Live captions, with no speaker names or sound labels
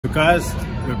So guys,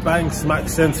 we're bang smack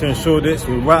centre in Shoreditch.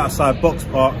 We're right outside Box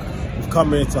Park. We've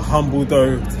come here to Humble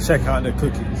Dough to check out their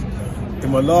cookies. In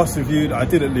my last review that I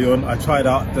did at Lyon, I tried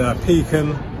out the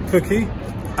pecan cookie,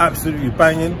 absolutely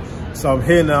banging. So I'm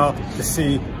here now to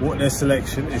see what their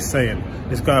selection is saying.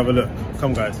 Let's go have a look.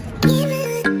 Come guys.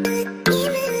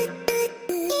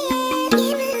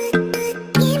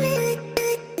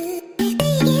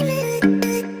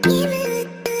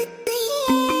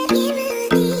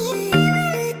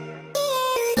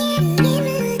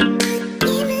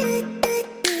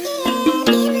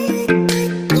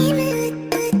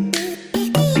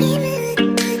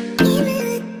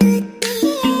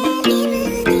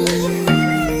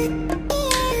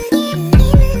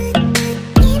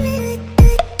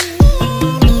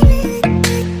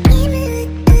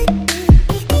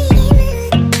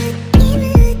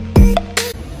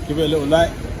 Give it a little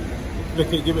like,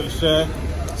 click it, give it a share.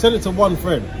 Send it to one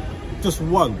friend, just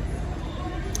one.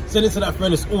 Send it to that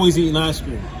friend that's always eating ice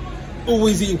cream,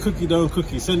 always eating cookie dough and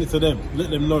cookies. Send it to them, let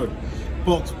them know.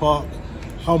 Box Park,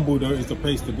 Humble Dough is the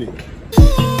place to be.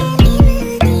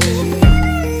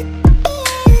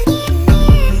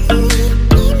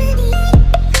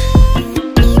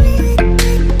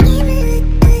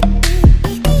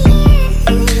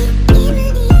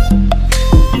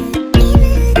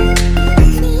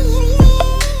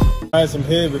 Guys, I'm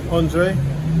here with Andre.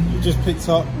 We just picked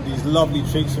up these lovely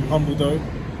treats from Humble Dough.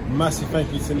 Massive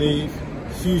thank you to Neve.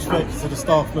 Huge thank you to the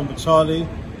staff member Charlie.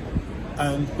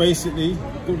 And basically,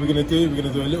 what we're gonna do, we're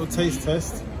gonna do a little taste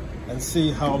test and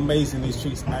see how amazing these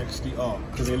treats actually are,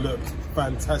 because they look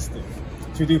fantastic.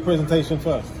 Should we do presentation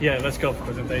first? Yeah, let's go for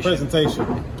presentation.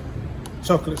 Presentation.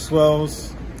 Chocolate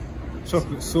swirls,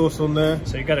 chocolate sauce on there.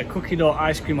 So you got a cookie dough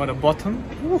ice cream on the bottom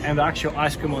and the actual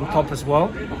ice cream on top as well.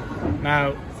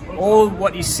 Now, all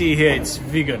what you see here, it's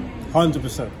vegan.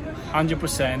 100%.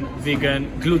 100%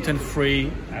 vegan,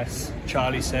 gluten-free, as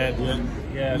Charlie said.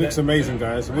 Yeah, looks amazing,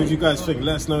 guys. What do you guys think?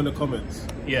 Let us know in the comments.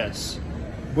 Yes.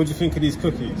 What do you think of these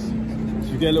cookies? Should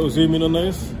you get a little zoom in on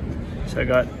those? So I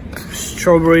got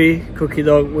strawberry cookie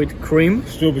dough with cream.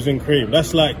 Strawberries and cream.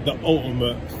 That's like the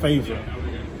ultimate favourite.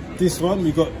 This one,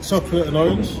 we got chocolate and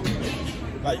orange.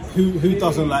 Like, who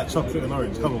doesn't like chocolate and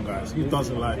orange? Come on, guys. Who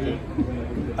doesn't like it?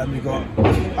 And we got,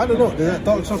 I don't know, is that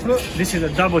dark chocolate? This is the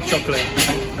double chocolate.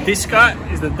 This guy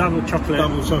is the double chocolate.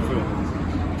 Double chocolate.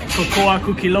 Cocoa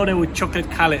cookie loaded with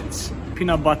chocolate callets,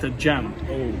 peanut butter jam.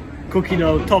 Oh. Cookie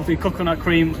dough topped with coconut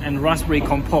cream and raspberry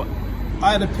compote.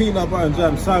 I had a peanut butter and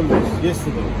jam sandwich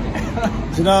yesterday.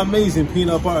 Do you know how amazing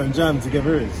peanut butter and jam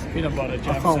together is? Peanut butter jam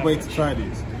I can't sandwich. wait to try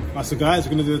these. Right, so guys,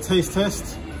 we're going to do a taste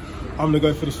test. I'm going to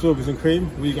go for the strawberries and cream.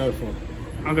 What are you going for?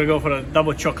 I'm going to go for the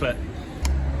double chocolate.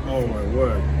 Oh my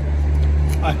word.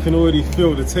 I can already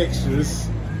feel the textures.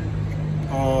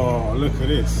 Oh, look at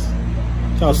this.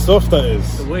 Look how soft that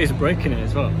is. The way it's breaking it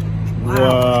as well.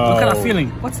 Wow. Look at that feeling.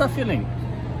 What's that feeling?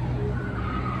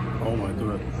 Oh my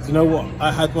god. Do you know what?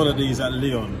 I had one of these at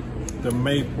Lyon, the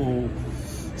maple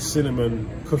cinnamon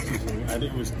cookie thing, and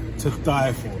it was to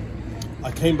die for.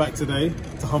 I came back today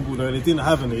to Humble Dough, they didn't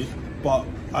have any, but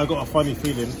I got a funny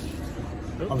feeling.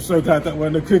 I'm so glad that we're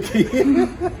in the cookie.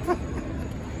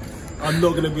 I'm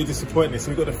not going to be disappointed. So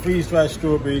we've got the freeze-dried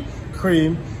strawberry,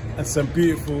 cream, and some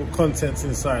beautiful contents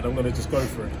inside. I'm going to just go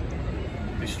for it.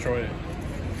 Destroy it.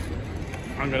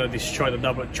 I'm going to destroy the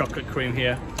double chocolate cream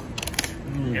here.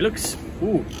 It looks,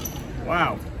 ooh,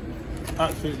 wow.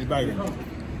 Absolutely banging.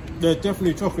 There's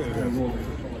definitely chocolate in there.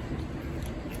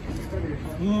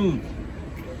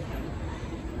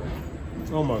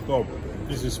 Oh my god,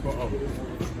 this is spot on.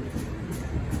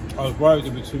 I was worried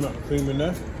there'd be too much cream in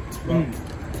there, but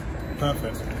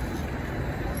perfect.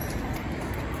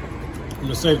 I'm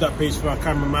gonna save that piece for our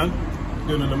cameraman,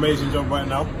 doing an amazing job right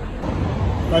now.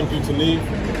 Thank you to Neve.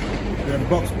 We're in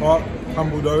Box Park,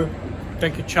 Humble Dough.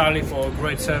 Thank you, Charlie, for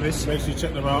great service. Make sure you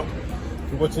check them out.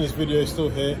 If you're watching this video, still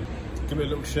here, give it a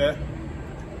little share,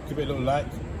 give it a little like.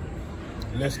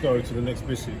 Let's go to the next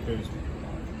biscuit, because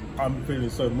I'm feeling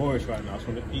so moorish right now. I just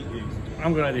want to eat these.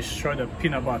 I'm gonna destroy the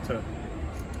peanut butter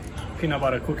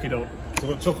cookie dough. So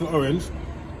I've got chocolate orange.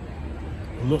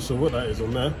 I'm not sure what that is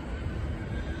on there.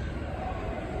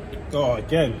 Oh,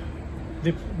 again.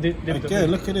 Dip Again,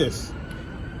 look at this.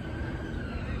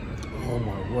 Oh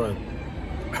my word.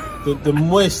 The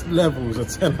moist levels are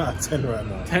 10 out of 10 right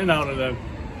now. 10 out of them.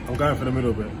 I'm going for the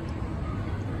middle bit.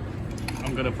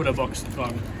 I'm gonna put a box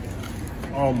on.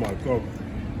 Oh my god.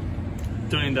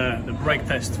 Doing the break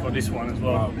test for this one as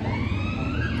well. Wow.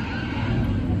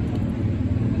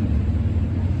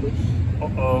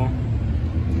 Uh-oh.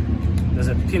 There's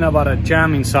a peanut butter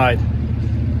jam inside.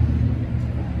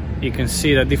 You can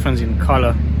see the difference in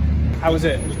color. How was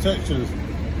it? The textures,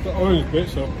 the orange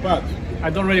bits are bad. I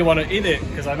don't really want to eat it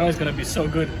because I know it's gonna be so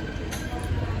good.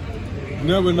 You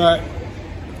know when like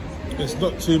it's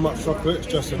not too much chocolate, it's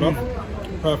just enough.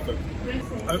 Perfect.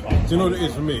 Do you know what it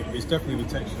is for me? It's definitely the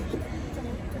textures.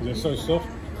 They're so soft,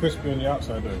 crispy on the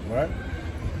outside though, right?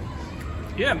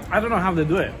 Yeah, I don't know how they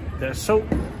do it. They're so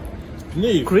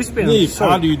Neve, crispy and Neve,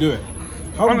 soft. how do you do it?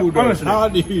 Humble though, Honestly. how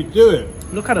do you do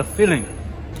it? Look at the filling.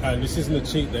 And this isn't a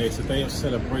cheat day, it's a day of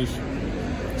celebration.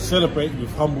 Celebrate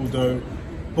with Humble Dough,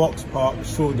 Box Park,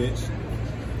 Shoreditch.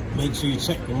 Make sure you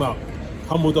check them out.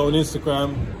 Humble Dough on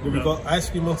Instagram. We've got ice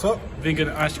cream on top. Vegan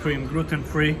ice cream, gluten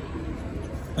free.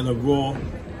 And a raw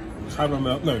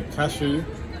cashew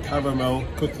caramel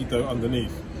cookie dough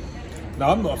underneath.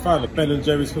 Now I'm not a fan of Ben &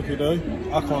 Jerry's cookie dough.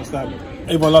 I can't stand it.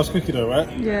 Everyone loves cookie dough, right?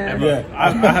 Yeah. Yeah.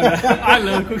 I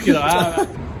love cookie dough.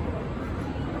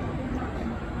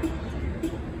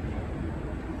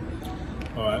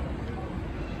 Alright.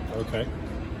 Okay.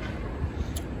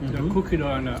 The cookie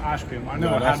dough and the ice cream. I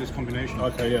never had this combination.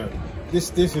 Okay, yeah.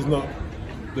 This is not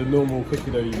the normal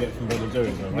cookie dough you get from Ben &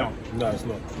 Jerry's, though, right? No. No, it's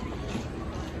not.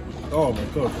 Oh my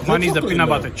god. Mine is the chocolate in peanut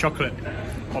there? butter chocolate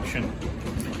option.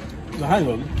 So hang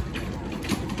on.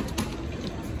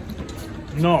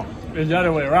 No, it's the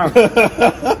other way around.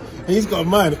 He's got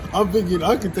mine. I'm thinking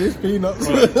I can taste peanuts.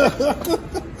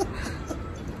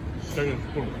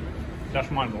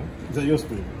 That's mine, bro. Is that your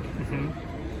spoon?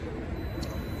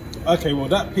 Okay, well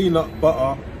that peanut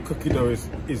butter cookie dough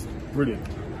is brilliant.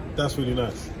 That's really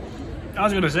nice. I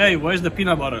was gonna say, where's the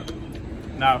peanut butter?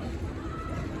 Now,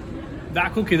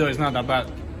 that cookie dough is not that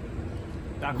bad.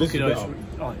 That This cookie is dough is,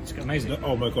 better. oh, it's amazing.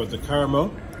 Oh my god, the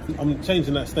caramel. I'm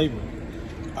changing that statement.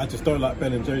 I just don't like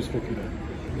Ben & Jerry's cookie dough.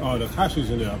 Oh, the cashews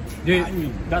in there.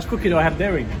 That's cookie dough I have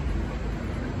dairy in it.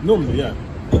 Normally, yeah.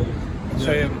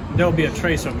 So there'll be a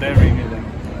trace of dairy in there.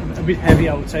 A bit heavy,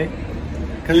 I would say.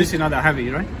 Because this is not that heavy,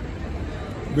 right?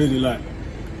 Really like.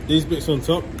 These bits on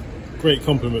top, great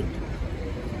compliment.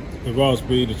 The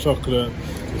raspberry, the chocolate,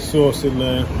 the sauce in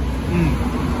there.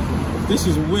 This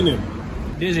is winning.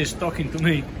 This is talking to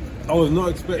me. I was not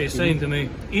expecting. It's saying to me,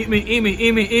 eat me, eat me,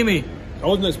 eat me, eat me. I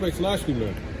wasn't expecting ice cream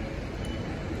though,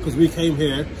 because we came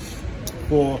here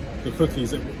for the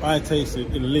cookies that I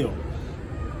tasted in Lyon.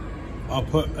 I'll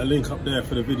put a link up there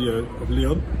for the video of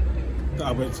Lyon that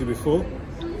I went to before,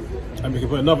 and we can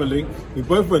put another link. We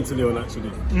both went to Lyon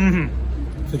actually.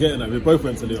 Forgetting that, we both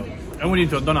went to Lyon. And we need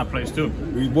to a donut place too.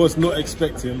 We was not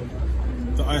expecting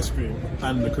the ice cream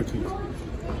and the cookies.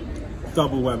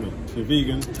 Double whammy. If you're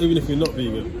vegan, even if you're not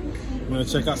vegan, you want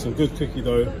to check out some good cookie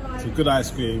dough, some good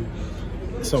ice cream,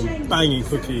 some banging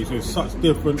cookies with such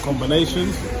different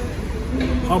combinations.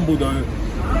 Humble Dough,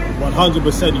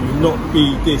 100% you will not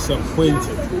be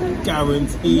disappointed.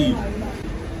 Guaranteed.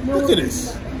 Look at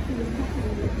this.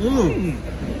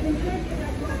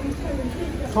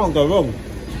 Can't go wrong.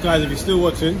 Guys, if you're still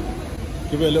watching,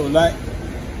 give it a little like,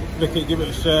 click it, give it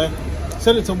a share.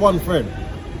 Send it to one friend,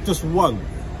 just one.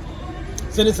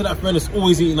 Send it to that friend that's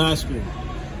always eating ice cream,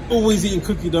 always eating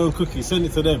cookie dough and cookies. Send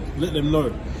it to them, let them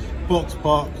know. Box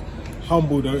Park,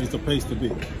 Humble Dough is the place to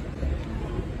be.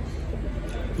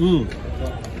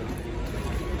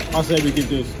 I say we give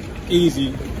this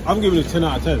easy. I'm giving it 10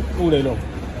 out of 10 all day long.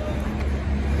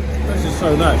 This is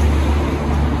so nice.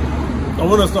 I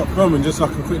want to stop filming just so I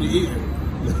can quickly eat it.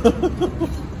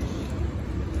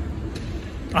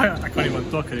 I can't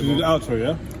even talk Do the anymore. outro,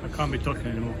 yeah? I can't be talking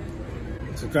anymore.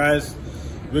 So guys,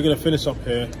 we're going to finish up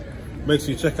here. Make sure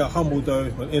you check out Humble Dough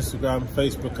on Instagram,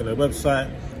 Facebook and their website.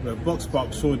 We're at Box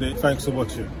Park Shoreditch. Thanks for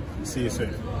watching. See you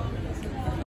soon.